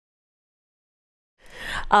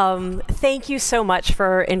Thank you so much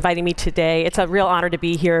for inviting me today. It's a real honor to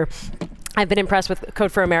be here. I've been impressed with Code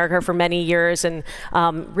for America for many years and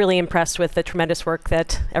really impressed with the tremendous work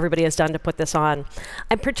that everybody has done to put this on.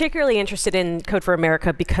 I'm particularly interested in Code for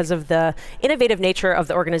America because of the innovative nature of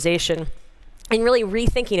the organization and really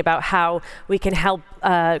rethinking about how we can help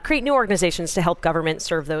create new organizations to help government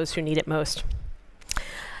serve those who need it most.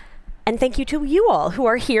 And thank you to you all who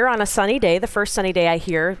are here on a sunny day, the first sunny day I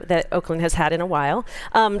hear that Oakland has had in a while,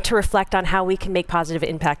 to reflect on how we can make positive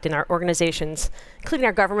impact in our organizations, including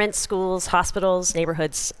our government, schools, hospitals,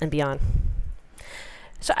 neighborhoods, and beyond.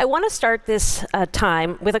 So I want to start this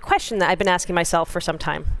time with a question that I've been asking myself for some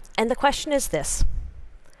time. And the question is this: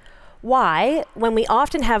 why, when we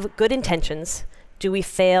often have good intentions, do we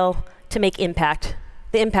fail to make the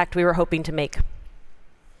impact we were hoping to make?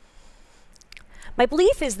 My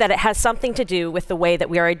belief is that it has something to do with the way that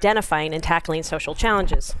we are identifying and tackling social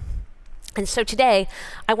challenges. And so today,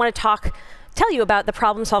 I want to tell you about the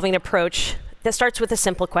problem-solving approach that starts with a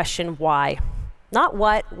simple question: why? Not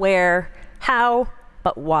what, where, how,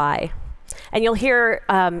 but why. And you'll hear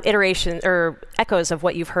iterations or echoes of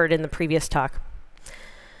what you've heard in the previous talk.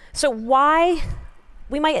 So why,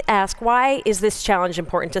 we might ask, why is this challenge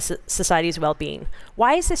important to society's well-being?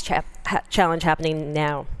 Why is this challenge happening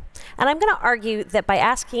now? And I'm going to argue that by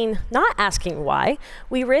not asking why,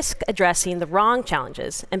 we risk addressing the wrong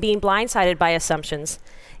challenges and being blindsided by assumptions,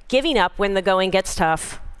 giving up when the going gets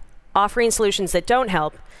tough, offering solutions that don't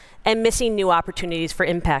help, and missing new opportunities for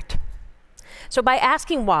impact. So by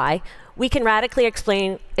asking why, we can radically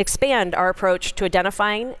expand our approach to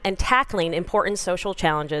identifying and tackling important social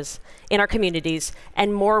challenges in our communities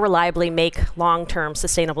and more reliably make long-term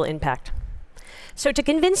sustainable impact. So to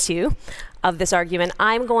convince you of this argument,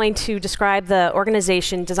 I'm going to describe the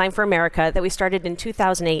organization Design for America that we started in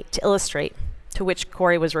 2008 to illustrate to which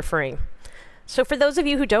Corey was referring. So for those of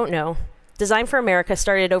you who don't know, Design for America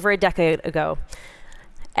started over a decade ago.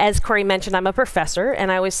 As Corey mentioned, I'm a professor,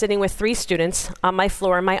 and I was sitting with 3 students on my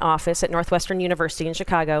floor in my office at Northwestern University in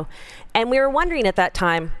Chicago, and we were wondering at that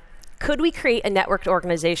time, could we create a networked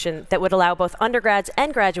organization that would allow both undergrads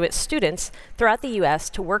and graduate students throughout the US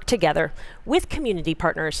to work together with community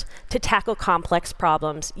partners to tackle complex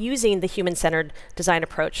problems using the human-centered design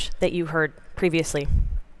approach that you heard previously?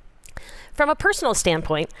 From a personal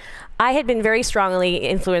standpoint, I had been very strongly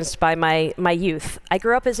influenced by my youth. I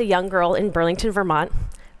grew up as a young girl in Burlington, Vermont.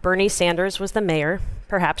 Bernie Sanders was the mayor.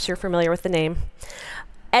 Perhaps you're familiar with the name.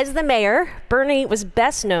 As the mayor, Bernie was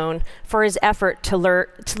best known for his effort to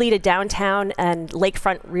lead a downtown and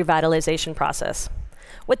lakefront revitalization process.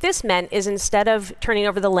 What this meant is instead of turning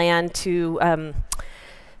over the land to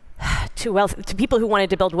people who wanted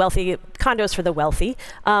to build wealthy condos for the wealthy,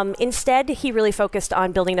 instead he really focused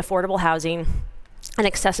on building affordable housing and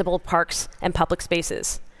accessible parks and public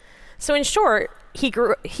spaces. So in short,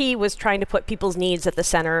 he was trying to put people's needs at the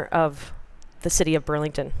center of the city of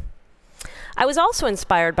Burlington. I was also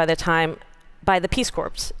inspired by the Peace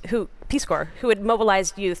Corps, who had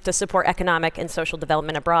mobilized youth to support economic and social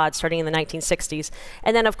development abroad starting in the 1960s.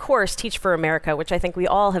 And then, of course, Teach for America, which I think we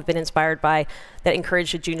all have been inspired by, that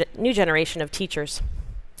encouraged a new generation of teachers.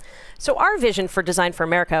 So our vision for Design for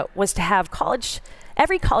America was to have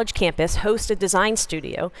every college campus host a design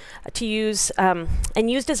studio to use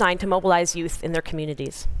design to mobilize youth in their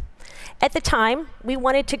communities. At the time, we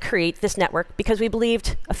wanted to create this network because we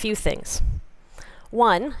believed a few things.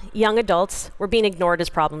 One, young adults were being ignored as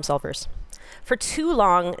problem solvers. For too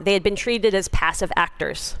long, they had been treated as passive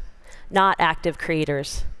actors, not active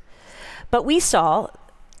creators. But we saw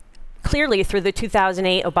clearly through the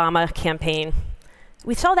 2008 Obama campaign,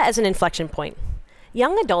 we saw that as an inflection point.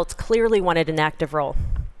 Young adults clearly wanted an active role.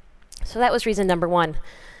 So that was reason number 1.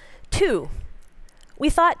 2, we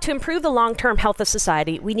thought to improve the long-term health of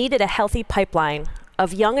society, we needed a healthy pipeline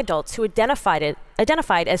of young adults who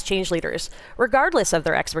identified as change leaders, regardless of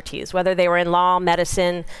their expertise, whether they were in law,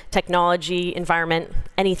 medicine, technology, environment,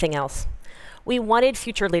 anything else. We wanted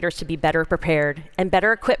future leaders to be better prepared and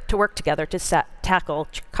better equipped to work together to tackle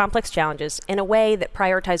complex challenges in a way that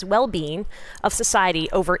prioritized well-being of society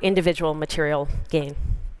over individual material gain.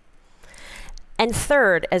 And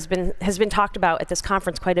third, has been talked about at this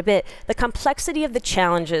conference quite a bit, the complexity of the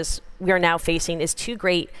challenges we are now facing is too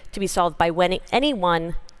great to be solved by any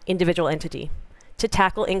one individual entity. To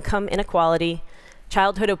tackle income inequality,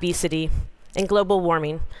 childhood obesity, and global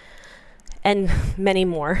warming, and many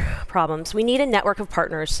more problems, we need a network of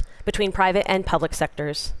partners between private and public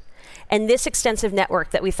sectors. And this extensive network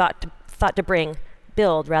that we thought to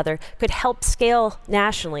build, could help scale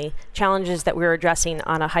nationally challenges that we're addressing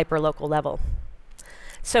on a hyper-local level.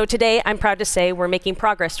 So today, I'm proud to say we're making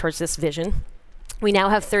progress towards this vision. We now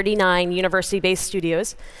have 39 university-based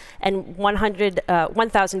studios and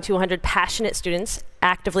 1,200 passionate students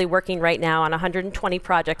actively working right now on 120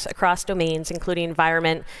 projects across domains, including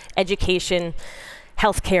environment, education,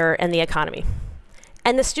 healthcare, and the economy.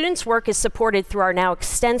 And the students' work is supported through our now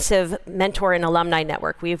extensive mentor and alumni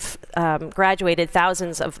network. We've graduated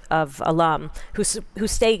thousands of alum who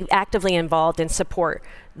stay actively involved and support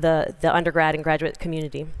the undergrad and graduate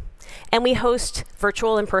community. And we host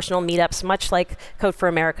virtual and personal meetups, much like Code for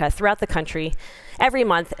America, throughout the country every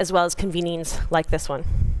month, as well as convenings like this one.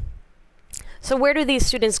 So where do these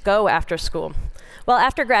students go after school? Well,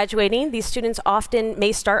 after graduating, these students often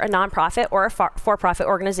may start a nonprofit or a for-profit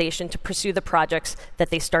organization to pursue the projects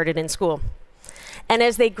that they started in school. And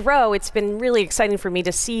as they grow, it's been really exciting for me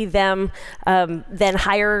to see them then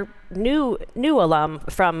hire new alum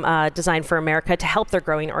from Design for America to help their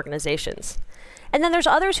growing organizations. And then there's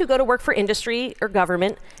others who go to work for industry or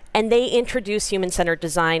government, and they introduce human-centered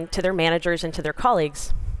design to their managers and to their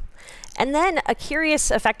colleagues. And then a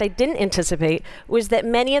curious effect I didn't anticipate was that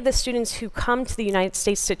many of the students who come to the United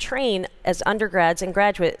States to train as undergrads and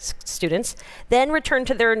graduate students then return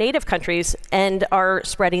to their native countries and are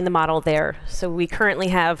spreading the model there. So we currently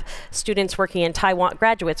have students working in Taiwan,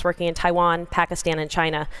 graduates working in Taiwan, Pakistan, and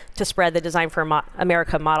China to spread the Design for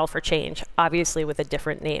America model for change, obviously with a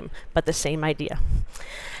different name, but the same idea.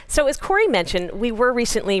 So as Corey mentioned, we were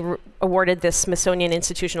recently awarded this Smithsonian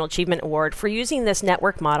Institutional Achievement Award for using this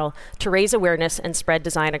network model to raise awareness and spread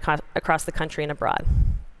design across the country and abroad.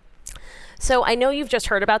 So I know you've just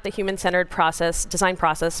heard about the human-centered design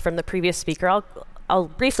process from the previous speaker. I'll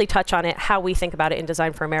briefly touch on it, how we think about it in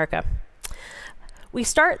Design for America. We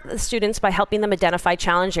start the students by helping them identify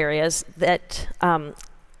challenge areas that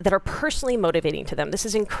are personally motivating to them. This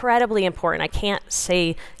is incredibly important. I can't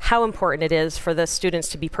say how important it is for the students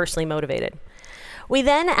to be personally motivated. We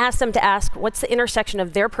then ask them to ask what's the intersection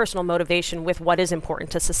of their personal motivation with what is important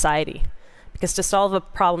to society. Because to solve a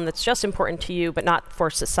problem that's just important to you but not for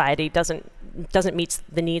society doesn't meet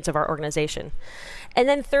the needs of our organization. And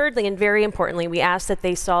then thirdly, and very importantly, we ask that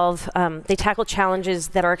they tackle challenges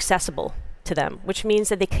that are accessible to them, which means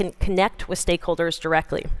that they can connect with stakeholders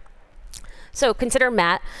directly. So consider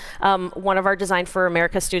Matt, one of our Design for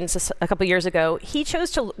America students a couple years ago. He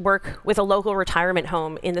chose to work with a local retirement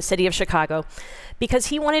home in the city of Chicago because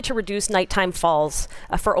he wanted to reduce nighttime falls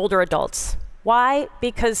for older adults. Why?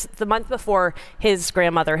 Because the month before, his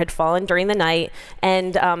grandmother had fallen during the night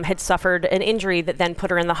and had suffered an injury that then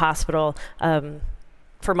put her in the hospital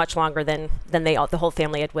for much longer than the whole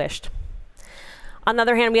family had wished. On the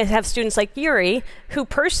other hand, we have students like Yuri, who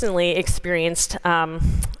personally experienced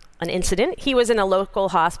an incident. He was in a local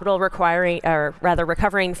hospital recovering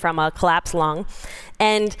from a collapsed lung,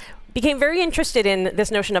 and became very interested in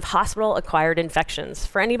this notion of hospital-acquired infections.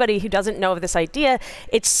 For anybody who doesn't know of this idea,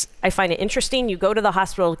 I find it interesting. You go to the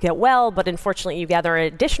hospital to get well, but unfortunately you gather an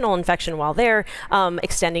additional infection while there,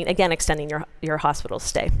 extending your hospital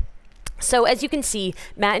stay. So as you can see,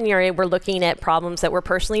 Matt and Yuri were looking at problems that were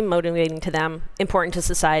personally motivating to them, important to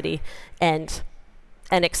society, and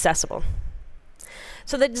accessible.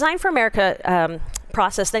 So the Design for America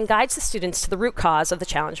process then guides the students to the root cause of the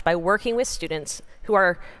challenge by working with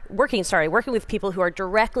people who are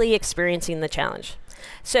directly experiencing the challenge.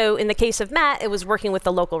 So in the case of Matt, it was working with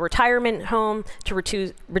the local retirement home to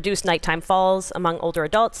reduce nighttime falls among older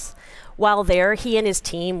adults. While there, he and his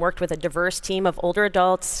team worked with a diverse team of older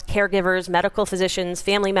adults, caregivers, medical physicians,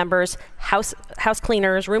 family members, house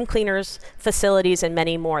cleaners, room cleaners, facilities, and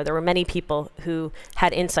many more. There were many people who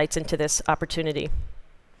had insights into this opportunity.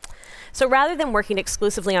 So rather than working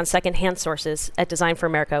exclusively on secondhand sources at Design for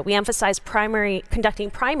America, we emphasize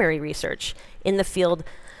conducting primary research in the field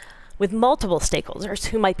with multiple stakeholders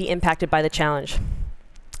who might be impacted by the challenge.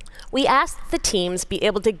 We asked the teams be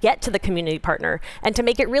able to get to the community partner, and to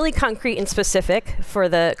make it really concrete and specific for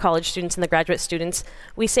the college students and the graduate students,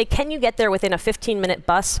 we say, can you get there within a 15-minute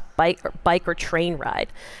bus, bike, or train ride?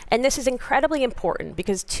 And this is incredibly important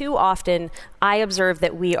because too often I observe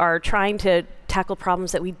that we are trying to tackle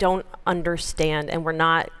problems that we don't understand, and we're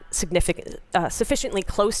not sufficiently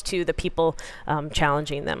close to the people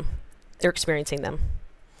challenging them or experiencing them.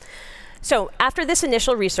 So after this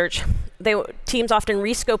initial research, teams often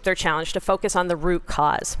rescope their challenge to focus on the root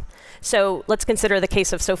cause. So let's consider the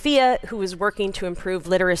case of Sophia, who was working to improve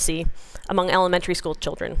literacy among elementary school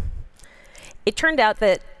children. It turned out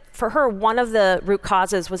that for her, one of the root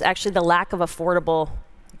causes was actually the lack of affordable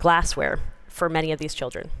glassware for many of these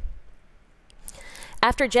children.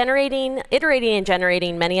 After iterating and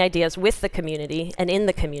generating many ideas with the community and in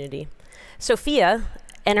the community, Sophia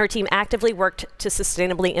and her team actively worked to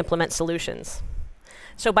sustainably implement solutions.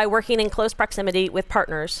 So by working in close proximity with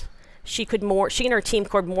partners, she and her team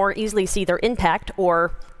could more easily see their impact,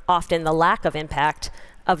 or often the lack of impact,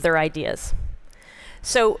 of their ideas.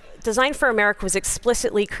 So Design for America was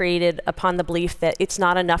explicitly created upon the belief that it's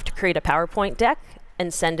not enough to create a PowerPoint deck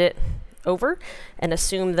and send it over and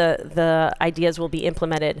assume the ideas will be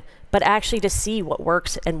implemented, but actually to see what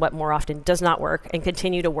works and what more often does not work, and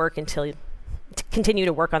continue to work on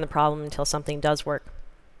the problem until something does work.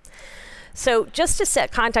 So just to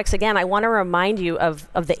set context again, I want to remind you of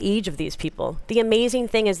the age of these people. The amazing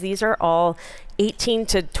thing is these are all 18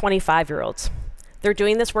 to 25-year-olds. They're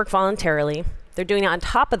doing this work voluntarily. They're doing it on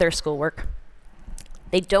top of their schoolwork.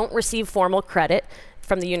 They don't receive formal credit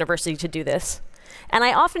from the university to do this. And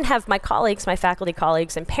I often have my colleagues, my faculty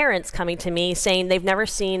colleagues, and parents coming to me saying they've never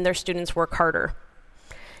seen their students work harder.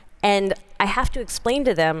 And I have to explain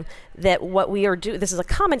to them that what we are doing, this is a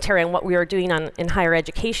commentary on what we are doing in higher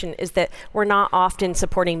education, is that we're not often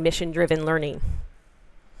supporting mission-driven learning.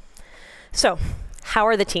 So how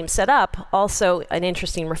are the teams set up? Also an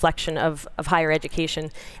interesting reflection of higher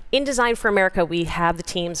education. In Design for America, we have the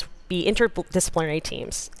teams be interdisciplinary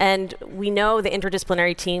teams. And we know the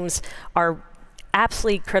interdisciplinary teams are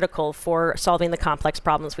absolutely critical for solving the complex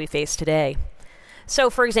problems we face today. So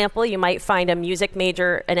for example, you might find a music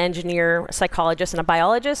major, an engineer, a psychologist, and a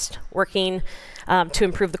biologist working to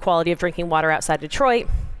improve the quality of drinking water outside Detroit.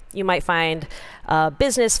 You might find a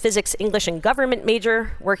business, physics, English, and government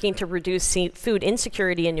major working to reduce food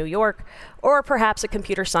insecurity in New York, or perhaps a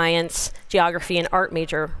computer science, geography, and art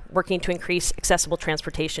major working to increase accessible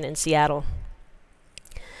transportation in Seattle.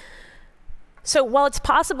 So while it's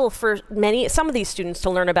possible for some of these students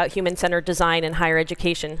to learn about human-centered design in higher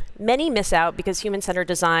education, many miss out because human-centered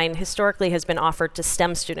design historically has been offered to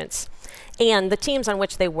STEM students. And the teams on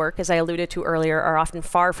which they work, as I alluded to earlier, are often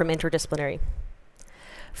far from interdisciplinary.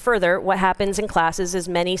 Further, what happens in classes is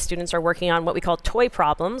many students are working on what we call toy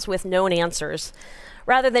problems with known answers,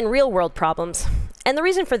 rather than real-world problems. And the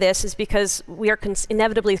reason for this is because we are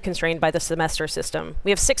inevitably constrained by the semester system.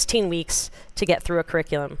 We have 16 weeks to get through a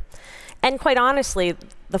curriculum. And quite honestly,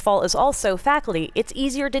 the fault is also faculty. It's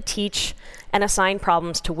easier to teach and assign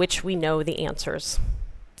problems to which we know the answers.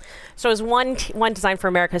 So as one Design for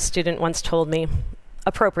America student once told me,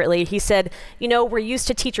 appropriately, he said, you know, we're used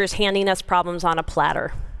to teachers handing us problems on a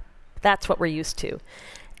platter. That's what we're used to.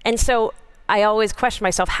 And so I always question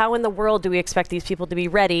myself, how in the world do we expect these people to be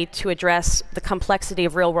ready to address the complexity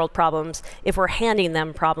of real-world problems if we're handing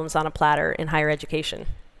them problems on a platter in higher education?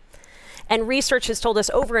 And research has told us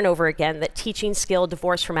over and over again that teaching skill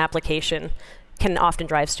divorced from application can often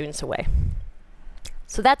drive students away.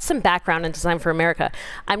 So that's some background in Design for America.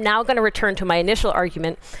 I'm now going to return to my initial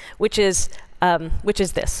argument, which is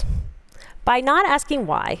this. By not asking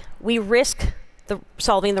why, we risk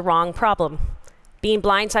solving the wrong problem, being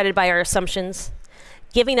blindsided by our assumptions,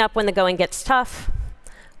 giving up when the going gets tough,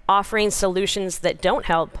 offering solutions that don't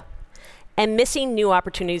help, and missing new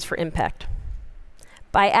opportunities for impact.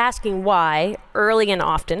 By asking why early and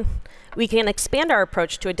often, we can expand our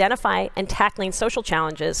approach to identify and tackling social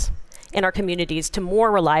challenges in our communities to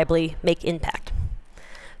more reliably make impact.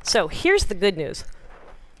 So here's the good news,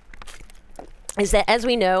 is that as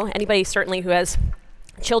we know, anybody certainly who has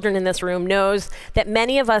children in this room knows that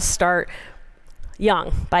many of us start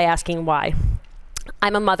young by asking why.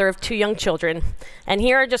 I'm a mother of 2 young children, and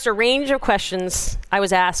here are just a range of questions I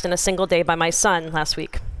was asked in a single day by my son last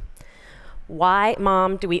week. Why,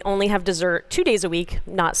 Mom, do we only have dessert 2 days a week,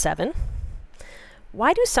 not 7?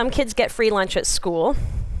 Why do some kids get free lunch at school?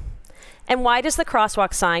 And why does the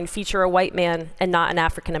crosswalk sign feature a white man and not an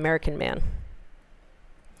African American man?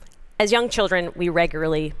 As young children, we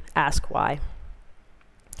regularly ask why.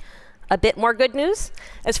 A bit more good news.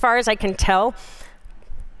 As far as I can tell,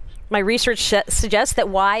 my research suggests that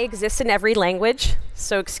why exists in every language.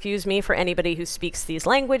 So excuse me for anybody who speaks these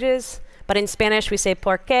languages. But in Spanish, we say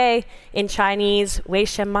por qué. In Chinese, wei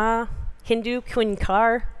shema. Hindu, kun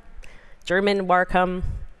kar. German, warum.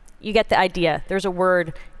 You get the idea. There's a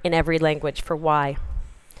word in every language for why.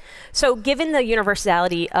 So given the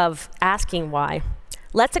universality of asking why,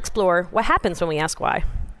 let's explore what happens when we ask why.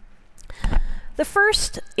 The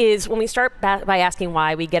first is when we start by asking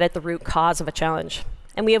why, we get at the root cause of a challenge,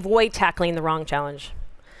 and we avoid tackling the wrong challenge.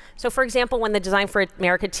 So for example, when the Design for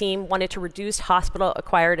America team wanted to reduce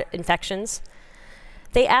hospital-acquired infections,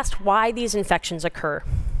 they asked why these infections occur.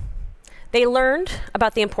 They learned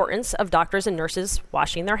about the importance of doctors and nurses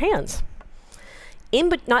washing their hands,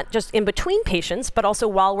 not just in between patients, but also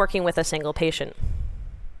while working with a single patient.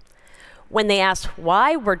 When they asked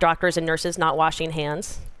why were doctors and nurses not washing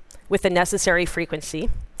hands with the necessary frequency,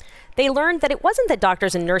 they learned that it wasn't that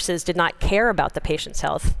doctors and nurses did not care about the patient's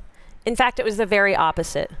health. In fact, it was the very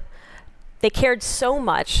opposite. They cared so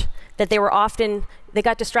much that they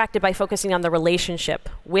got distracted by focusing on the relationship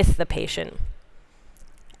with the patient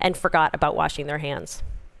and forgot about washing their hands.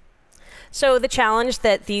 So the challenge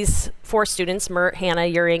that these 4 students, Mert, Hannah,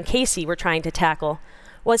 Yuri, and Casey, were trying to tackle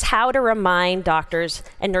was how to remind doctors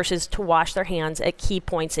and nurses to wash their hands at key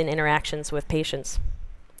points in interactions with patients.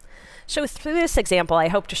 So through this example, I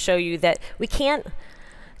hope to show you that we can't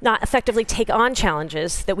not effectively take on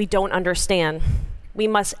challenges that we don't understand. We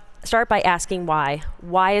must start by asking why.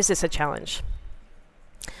 Why is this a challenge?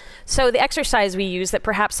 So the exercise we use that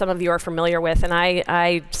perhaps some of you are familiar with, and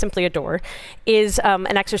I simply adore, is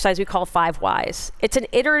an exercise we call 5 whys. It's an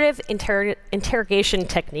iterative interrogation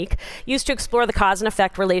technique used to explore the cause and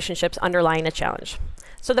effect relationships underlying a challenge.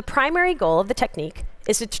 So the primary goal of the technique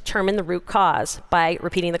is to determine the root cause by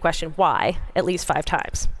repeating the question why at least 5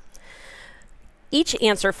 times. Each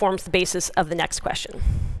answer forms the basis of the next question.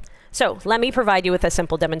 So let me provide you with a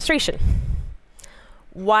simple demonstration.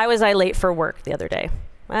 Why was I late for work the other day?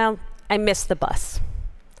 Well, I missed the bus.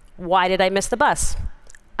 Why did I miss the bus?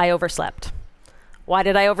 I overslept. Why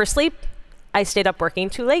did I oversleep? I stayed up working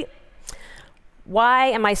too late. Why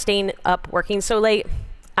am I staying up working so late?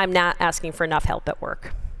 I'm not asking for enough help at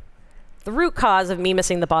work. The root cause of me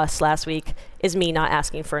missing the bus last week is me not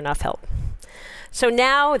asking for enough help. So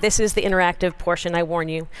now this is the interactive portion, I warn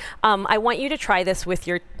you. I want you to try this with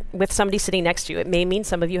somebody sitting next to you. It may mean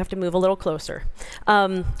some of you have to move a little closer.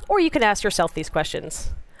 Or you can ask yourself these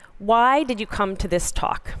questions. Why did you come to this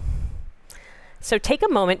talk? So take a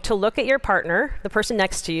moment to look at your partner, the person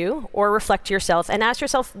next to you, or reflect to yourself and ask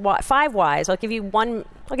yourself 5 whys. I'll give you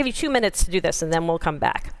 2 minutes to do this and then we'll come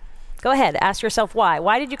back. Go ahead, ask yourself why.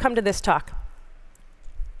 Why did you come to this talk?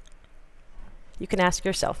 You can ask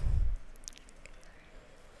yourself.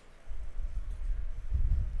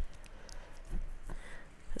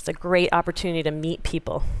 It's a great opportunity to meet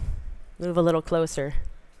people. Move a little closer.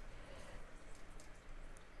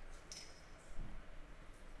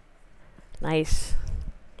 Nice.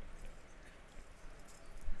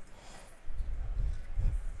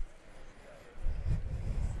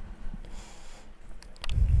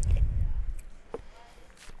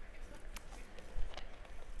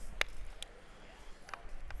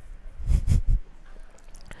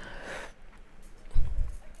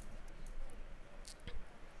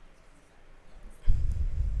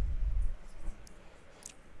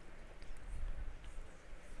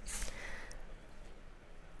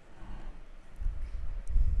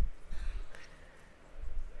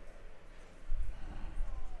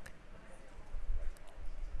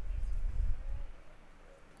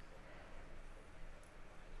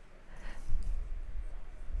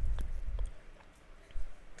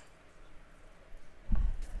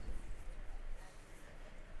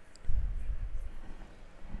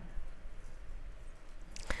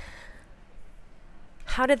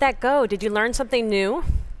 How did that go? Did you learn something new?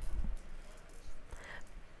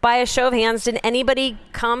 By a show of hands, did anybody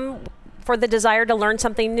come for the desire to learn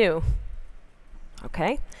something new?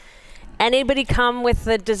 Okay. Anybody come with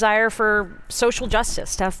the desire for social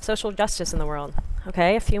justice, to have social justice in the world?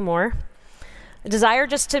 Okay, a few more. A desire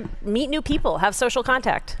just to meet new people, have social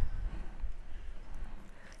contact.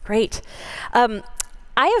 Great.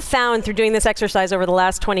 I have found through doing this exercise over the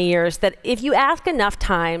last 20 years that if you ask enough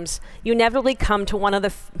times, you inevitably come to one of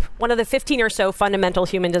the 15 or so fundamental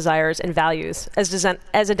human desires and values as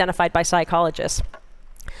identified by psychologists.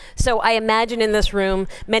 So I imagine in this room,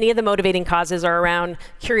 many of the motivating causes are around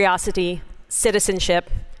curiosity,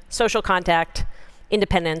 citizenship, social contact,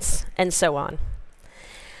 independence, and so on.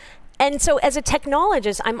 And so as a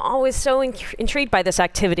technologist, I'm always so intrigued by this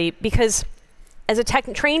activity because as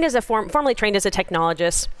formerly trained as a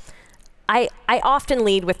technologist, I often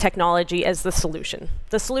lead with technology as the solution.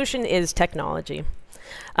 The solution is technology.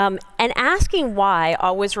 And asking why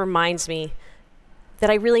always reminds me that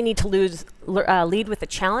I really need to lead with a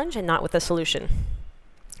challenge and not with a solution.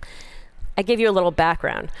 I give you a little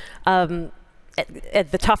background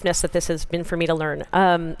at the toughness that this has been for me to learn.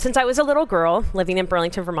 Since I was a little girl living in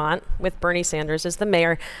Burlington, Vermont, with Bernie Sanders as the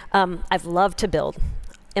mayor, I've loved to build.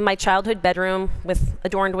 In my childhood bedroom,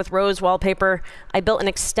 adorned with rose wallpaper, I built an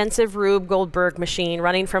extensive Rube Goldberg machine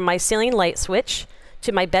running from my ceiling light switch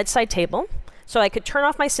to my bedside table so I could turn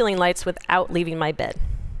off my ceiling lights without leaving my bed.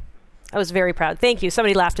 I was very proud. Thank you.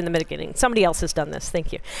 Somebody laughed in the beginning. Somebody else has done this.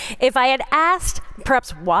 Thank you. If I had asked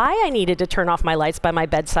perhaps why I needed to turn off my lights by my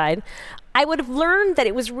bedside, I would have learned that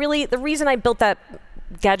it was really the reason I built that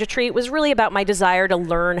gadgetry was really about my desire to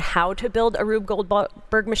learn how to build a Rube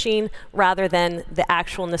Goldberg machine rather than the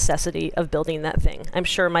actual necessity of building that thing. I'm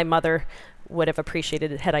sure my mother would have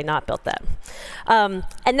appreciated it had I not built that. And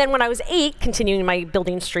then when I was 8, continuing my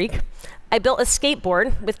building streak, I built a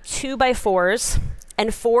skateboard with 2x4s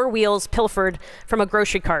and 4 wheels pilfered from a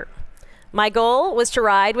grocery cart. My goal was to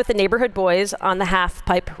ride with the neighborhood boys on the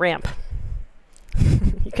half-pipe ramp.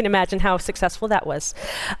 You can imagine how successful that was.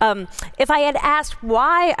 If I had asked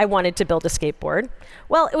why I wanted to build a skateboard,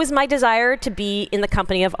 well, it was my desire to be in the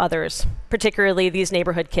company of others, particularly these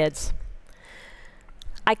neighborhood kids.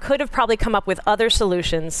 I could have probably come up with other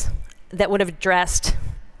solutions that would have addressed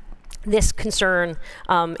this concern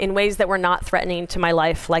in ways that were not threatening to my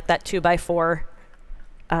life, like that 2x4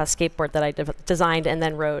 skateboard that I designed and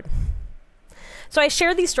then rode. So I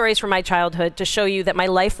share these stories from my childhood to show you that my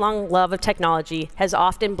lifelong love of technology has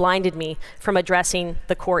often blinded me from addressing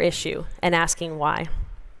the core issue and asking why.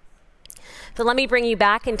 So let me bring you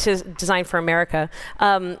back into Design for America.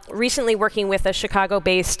 Recently working with a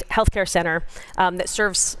Chicago-based healthcare center that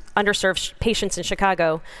serves underserved patients in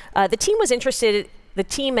Chicago, the team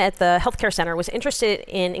at the healthcare center was interested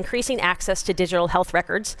in increasing access to digital health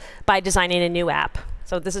records by designing a new app.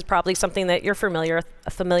 So this is probably something that you're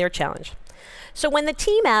a familiar challenge. So when the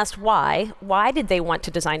team asked why did they want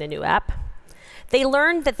to design a new app? They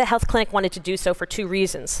learned that the health clinic wanted to do so for 2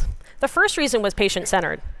 reasons. The first reason was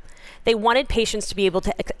patient-centered. They wanted patients to be able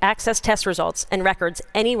to access test results and records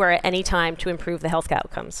anywhere at any time to improve the health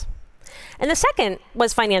outcomes. And the second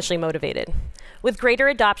was financially motivated. With greater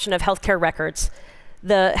adoption of healthcare records,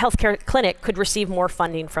 the healthcare clinic could receive more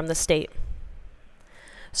funding from the state.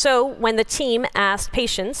 So when the team asked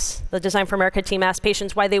patients, the Design for America team asked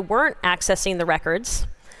patients why they weren't accessing the records,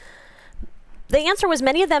 the answer was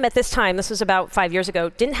many of them at this time, this was about 5 years ago,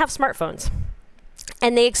 didn't have smartphones.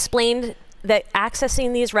 And they explained that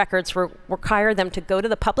accessing these records require them to go to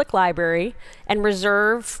the public library and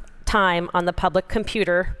reserve time on the public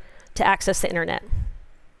computer to access the internet.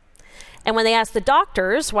 And when they asked the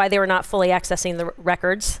doctors why they were not fully accessing the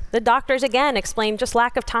records, the doctors again explained just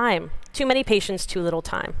lack of time. Too many patients, too little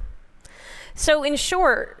time. So in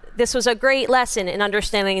short, this was a great lesson in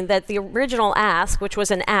understanding that the original ask, which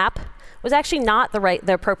was an app, was actually not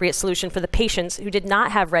the appropriate solution for the patients who did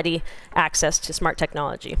not have ready access to smart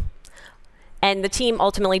technology. And the team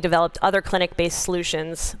ultimately developed other clinic-based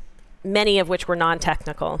solutions, many of which were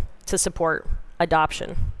non-technical, to support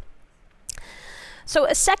adoption. So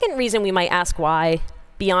a second reason we might ask why,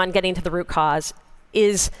 beyond getting to the root cause,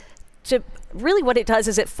 is really what it does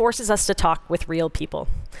is it forces us to talk with real people.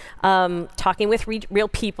 Talking with real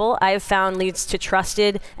people, I have found, leads to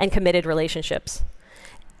trusted and committed relationships.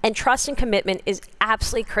 And trust and commitment is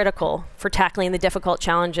absolutely critical for tackling the difficult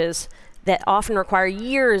challenges that often require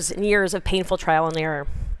years and years of painful trial and error.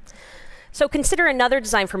 So consider another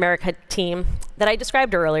Design for America team that I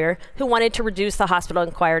described earlier who wanted to reduce the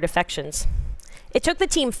hospital-acquired infections. It took the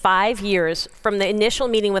team 5 years from the initial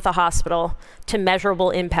meeting with the hospital to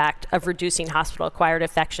measurable impact of reducing hospital-acquired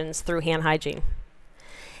infections through hand hygiene.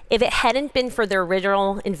 If it hadn't been for their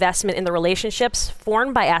original investment in the relationships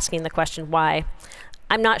formed by asking the question why,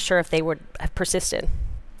 I'm not sure if they would have persisted.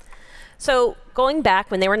 So going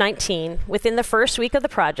back when they were 19, within the first week of the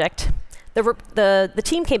project, the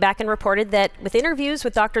team came back and reported that with interviews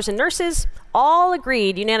with doctors and nurses, all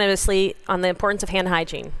agreed unanimously on the importance of hand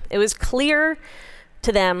hygiene. It was clear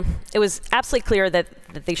to them, it was absolutely clear that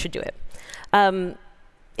they should do it.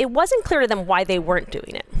 It wasn't clear to them why they weren't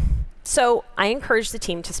doing it. So I encouraged the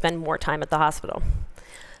team to spend more time at the hospital.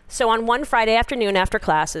 So on one Friday afternoon after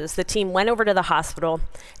classes, the team went over to the hospital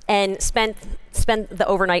and spent the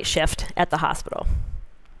overnight shift at the hospital.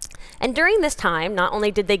 And during this time, not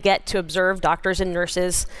only did they get to observe doctors and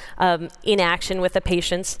nurses in action with the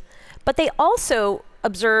patients, but they also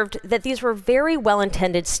observed that these were very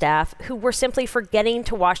well-intended staff who were simply forgetting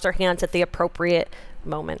to wash their hands at the appropriate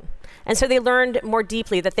moment. And so they learned more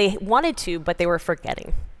deeply that they wanted to, but they were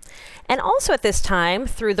forgetting. And also at this time,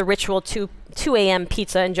 through the ritual 2 a.m.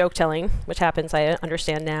 pizza and joke telling, which happens, I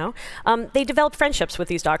understand now, they developed friendships with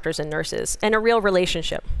these doctors and nurses and a real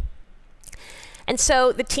relationship. And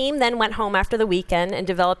so the team then went home after the weekend and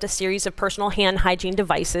developed a series of personal hand hygiene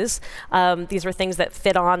devices. These were things that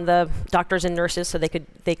fit on the doctors and nurses so they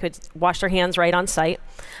could wash their hands right on site.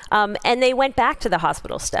 And they went back to the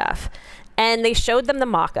hospital staff and they showed them the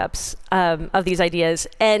mock-ups of these ideas.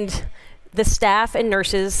 And the staff and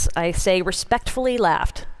nurses, I say, respectfully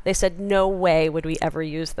laughed. They said, no way would we ever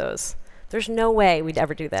use those. There's no way we'd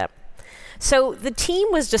ever do that. So the team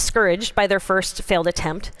was discouraged by their first failed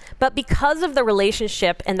attempt, but because of the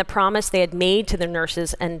relationship and the promise they had made to the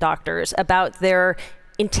nurses and doctors about their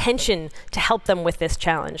intention to help them with this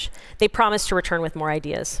challenge. They promised to return with more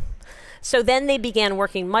ideas. So then they began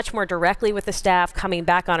working much more directly with the staff, coming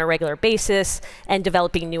back on a regular basis and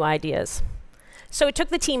developing new ideas. So it took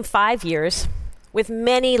the team 5 years with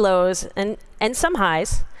many lows and some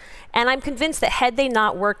highs. And I'm convinced that had they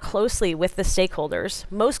not worked closely with the stakeholders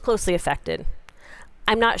most closely affected,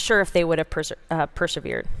 I'm not sure if they would have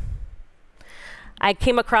persevered. I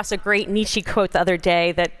came across a great Nietzsche quote the other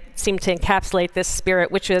day that seemed to encapsulate this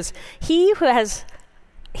spirit, which is, he who has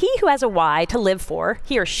a why to live for,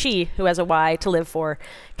 he or she who has a why to live for,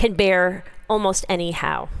 can bear almost any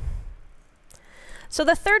how. So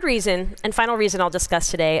the third reason and final reason I'll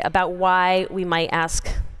discuss today about why we might ask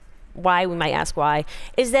why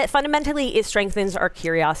is that fundamentally it strengthens our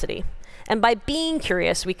curiosity. And by being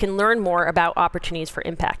curious, we can learn more about opportunities for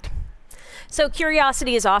impact. So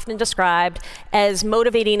curiosity is often described as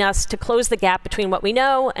motivating us to close the gap between what we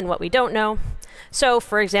know and what we don't know. So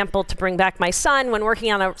for example, to bring back my son, when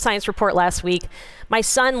working on a science report last week, my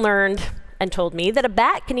son learned and told me that a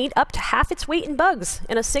bat can eat up to half its weight in bugs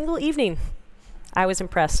in a single evening. I was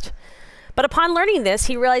impressed. But upon learning this,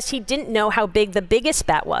 he realized he didn't know how big the biggest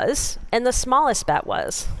bat was and the smallest bat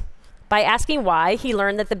was. By asking why, he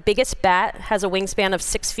learned that the biggest bat has a wingspan of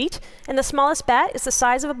 6 feet and the smallest bat is the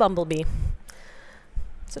size of a bumblebee.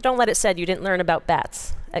 So don't let it said you didn't learn about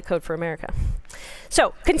bats at Code for America.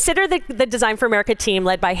 So consider the Design for America team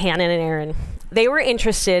led by Hannah and Aaron. They were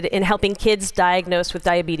interested in helping kids diagnosed with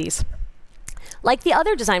diabetes. Like the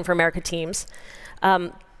other Design for America teams,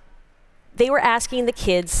 they were asking the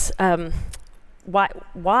kids, why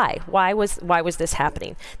was this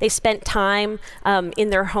happening? They spent time in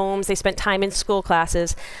their homes, they spent time in school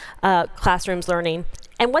classes, classrooms learning.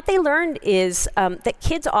 And what they learned is that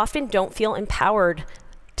kids often don't feel empowered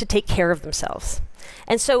to take care of themselves.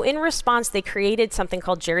 And so in response, they created something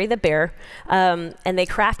called Jerry the Bear, and they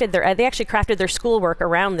actually crafted their schoolwork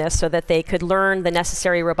around this so that they could learn the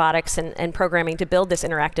necessary robotics and programming to build this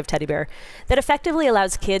interactive teddy bear that effectively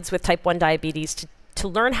allows kids with type 1 diabetes to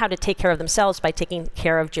learn how to take care of themselves by taking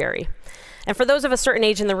care of Jerry. And for those of a certain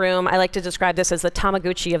age in the room, I like to describe this as the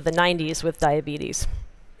Tamagotchi of the 90s with diabetes.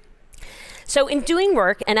 So in doing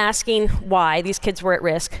work and asking why these kids were at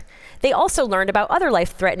risk, they also learned about other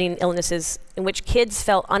life-threatening illnesses in which kids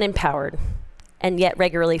felt unempowered and yet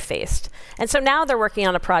regularly faced. And so now they're working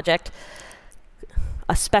on a project,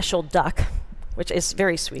 a special duck, which is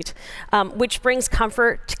very sweet, which brings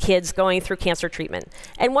comfort to kids going through cancer treatment.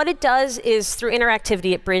 And what it does is, through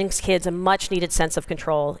interactivity, it brings kids a much-needed sense of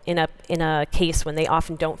control in a case when they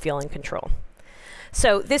often don't feel in control.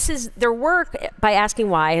 So their work by asking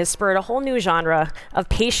why has spurred a whole new genre of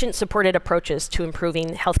patient-supported approaches to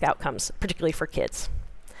improving health outcomes, particularly for kids.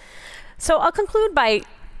 So I'll conclude by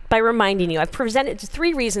reminding you, I've presented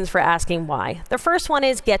 3 reasons for asking why. The first one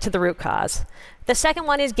is get to the root cause. The second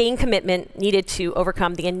one is gain commitment needed to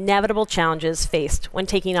overcome the inevitable challenges faced when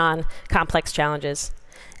taking on complex challenges.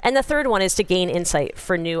 And the third one is to gain insight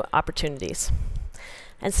for new opportunities.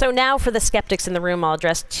 And so now for the skeptics in the room, I'll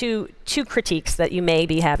address two critiques that you may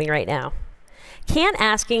be having right now. Can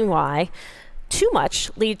asking why too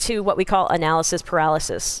much lead to what we call analysis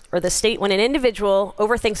paralysis, or the state when an individual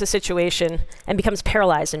overthinks a situation and becomes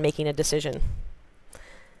paralyzed in making a decision?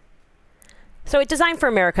 So at Design for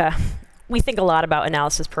America, we think a lot about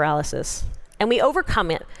analysis paralysis, and we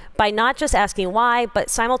overcome it by not just asking why, but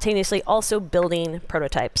simultaneously also building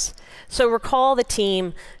prototypes. So recall the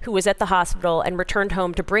team who was at the hospital and returned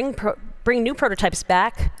home to bring new prototypes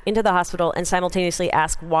back into the hospital and simultaneously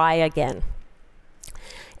ask why again.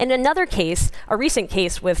 In another case, a recent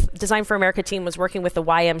case with Design for America team was working with the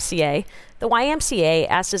YMCA. The YMCA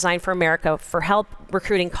asked Design for America for help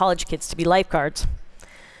recruiting college kids to be lifeguards.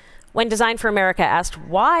 When Design for America asked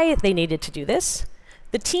why they needed to do this,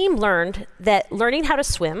 the team learned that learning how to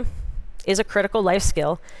swim is a critical life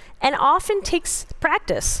skill and often takes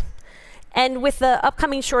practice. And with the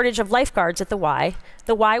upcoming shortage of lifeguards at the Y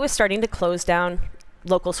was starting to close down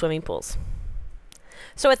local swimming pools.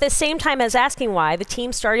 So at the same time as asking why, the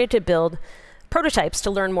team started to build prototypes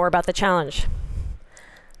to learn more about the challenge.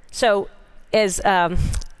 So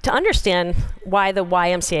to understand why the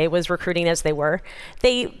YMCA was recruiting as they were,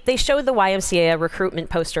 they showed the YMCA a recruitment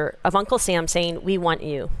poster of Uncle Sam saying, "We want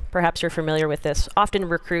you." Perhaps you're familiar with this, often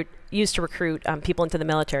used to recruit people into the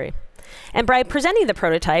military. And by presenting the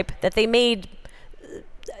prototype that they made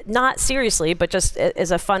not seriously, but just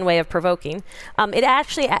as a fun way of provoking, it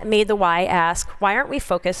actually made the Y ask, why are we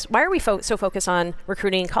so focused on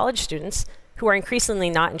recruiting college students who are increasingly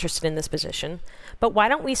not interested in this position, but why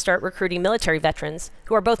don't we start recruiting military veterans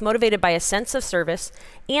who are both motivated by a sense of service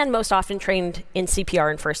and most often trained in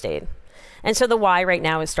CPR and first aid? And so the Y right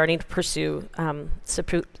now is starting to pursue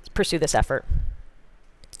this effort.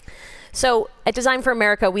 So at Design for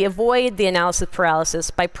America, we avoid the analysis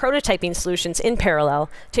paralysis by prototyping solutions in parallel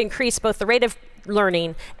to increase both the rate of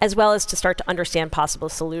learning as well as to start to understand possible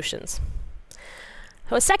solutions.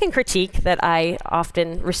 So a second critique that I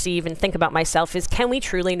often receive and think about myself is, can we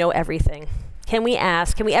truly know everything? Can we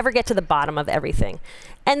ever get to the bottom of everything?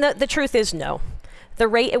 And the truth is no. The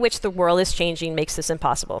rate at which the world is changing makes this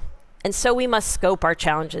impossible. And so we must scope our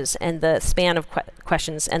challenges and the span of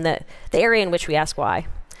questions and the area in which we ask why.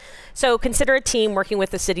 So consider a team working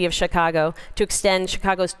with the city of Chicago to extend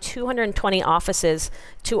Chicago's 220 offices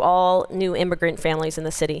to all new immigrant families in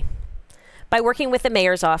the city. By working with the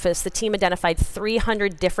mayor's office, the team identified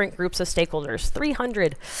 300 different groups of stakeholders,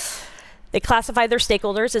 300. They classified their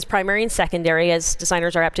stakeholders as primary and secondary, as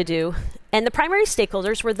designers are apt to do. And the primary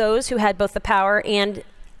stakeholders were those who had both the power and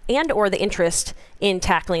or the interest in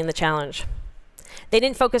tackling the challenge. They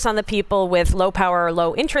didn't focus on the people with low power or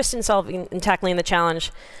low interest in tackling the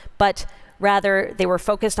challenge, but rather they were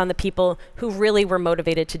focused on the people who really were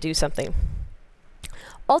motivated to do something.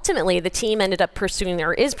 Ultimately, the team ended up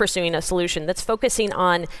is pursuing a solution that's focusing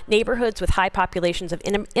on neighborhoods with high populations of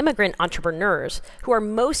immigrant entrepreneurs who are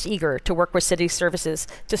most eager to work with city services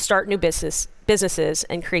to start new businesses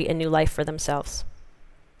and create a new life for themselves.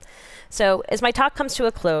 So as my talk comes to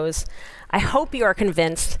a close, I hope you are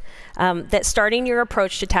convinced that starting your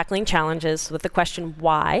approach to tackling challenges with the question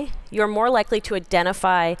why, you're more likely to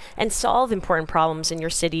identify and solve important problems in your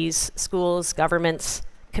cities, schools, governments,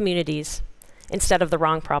 communities, instead of the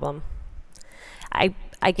wrong problem.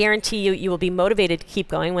 I guarantee you will be motivated to keep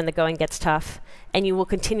going when the going gets tough, and you will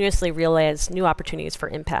continuously realize new opportunities for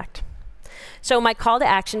impact. So my call to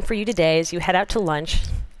action for you today as you head out to lunch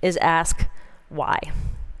is ask why.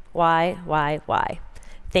 Why?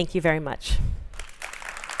 Thank you very much.